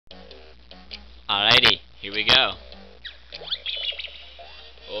Alrighty, here we go.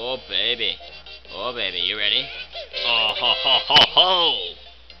 Oh baby. Oh baby, you ready? Oh ho ho ho ho!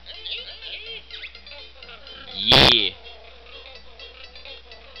 Yeah.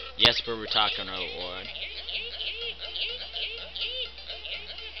 Yes, but we're talking reward.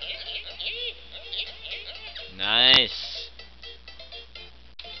 Nice.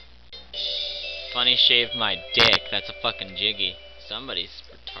 Funny shaved my dick. That's a fucking jiggy. Somebody's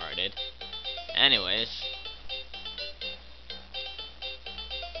retarded. Anyways.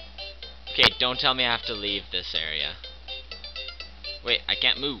 Okay, don't tell me I have to leave this area. Wait, I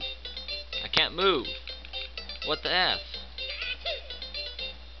can't move. I can't move. What the F?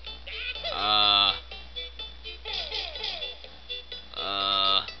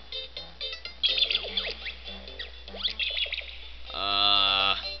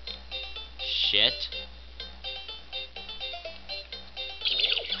 Shit.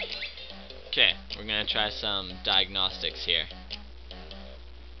 Okay, we're gonna try some diagnostics here.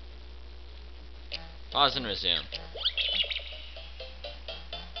 Pause and resume.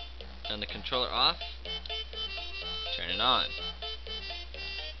 Turn the controller off. Turn it on.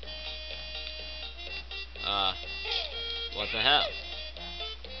 What the hell?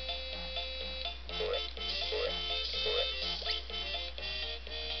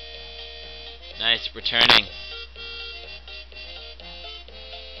 Nice, returning.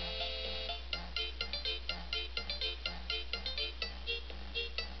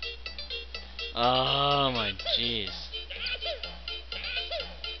 Oh my jeez.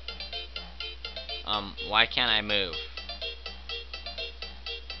 Why can't I move?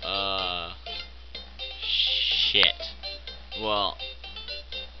 Shit. Well,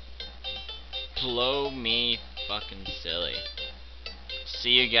 blow me fucking silly.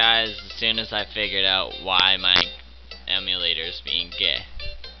 See you guys as soon as I figured out why my emulator's being gay.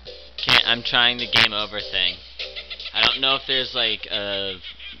 I'm trying the game over thing. I don't know if there's like a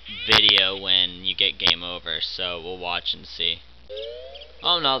video when you get game over, so we'll watch and see.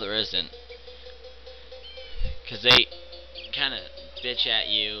 Oh no, there isn't. Cause they kinda bitch at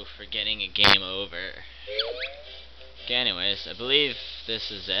you for getting a game over. Okay, anyways, I believe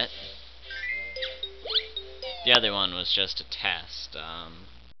this is it. The other one was just a test.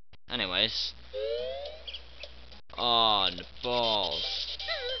 Anyways. Oh, the balls.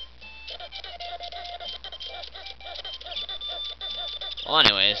 Well,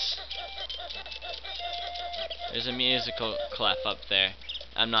 anyways. There's a musical clef up there.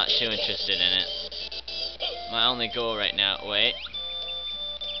 I'm not too interested in it. My only goal right now, wait.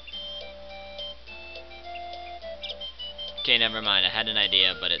 Okay, never mind. I had an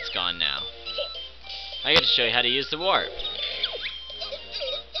idea, but it's gone now. I gotta show you how to use the warp.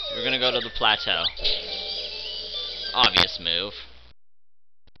 We're gonna go to the plateau. Obvious move.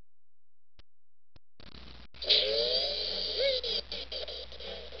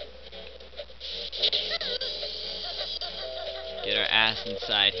 Get our ass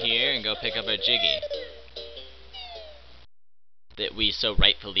inside here and go pick up our jiggy that we so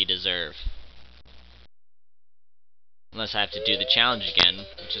rightfully deserve. Unless I have to do the challenge again,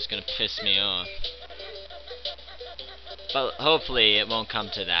 which is gonna piss me off. But hopefully it won't come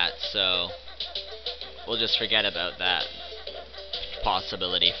to that, so we'll just forget about that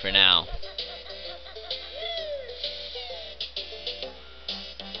possibility for now.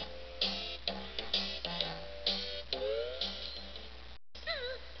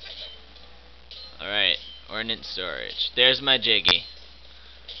 Alright, ordnance storage. There's my jiggy.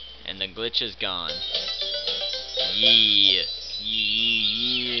 And the glitch is gone. Yeah.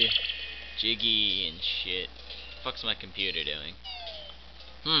 Yeah. Jiggy and shit. What the fuck's my computer doing?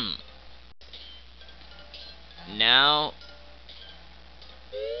 Now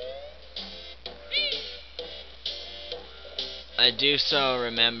I do so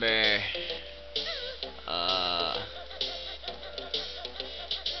remember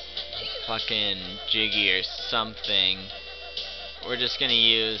fucking jiggy or something. We're just gonna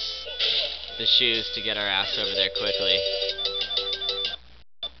use the shoes to get our ass over there quickly.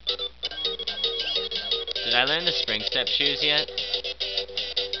 Did I learn the spring step shoes yet?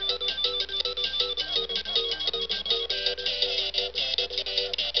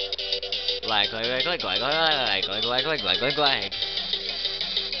 Lag. Like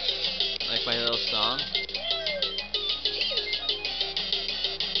my little song.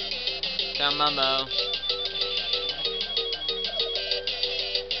 Down Mumbo.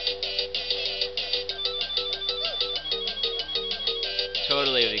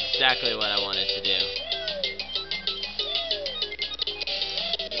 Totally exactly what I wanted to do.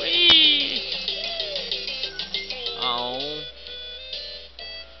 Whee! Oh.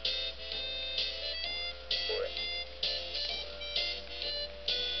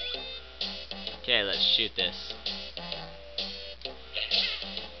 Okay, let's shoot this.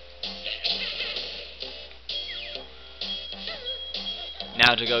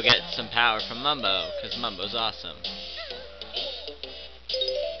 Now to go get some power from Mumbo, because Mumbo's awesome.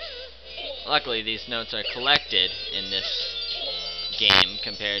 Luckily, these notes are collected in this game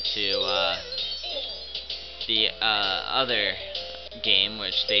compared to the other game,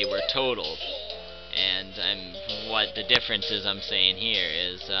 which they were totaled. And what the difference is I'm saying here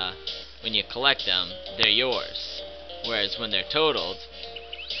is when you collect them, they're yours. Whereas when they're totaled,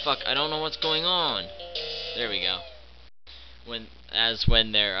 fuck, I don't know what's going on. There we go.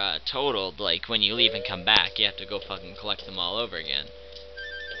 When they're totaled, like when you leave and come back, you have to go fucking collect them all over again.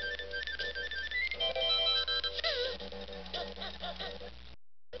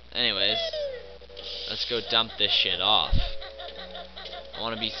 Anyways, let's go dump this shit off. I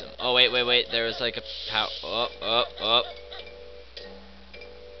want to be some. Oh wait. There was like a pow. Oh.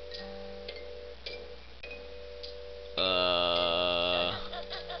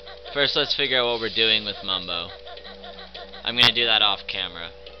 First, let's figure out what we're doing with Mumbo. I'm gonna do that off camera,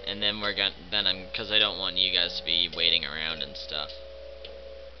 and then because I don't want you guys to be waiting around and stuff.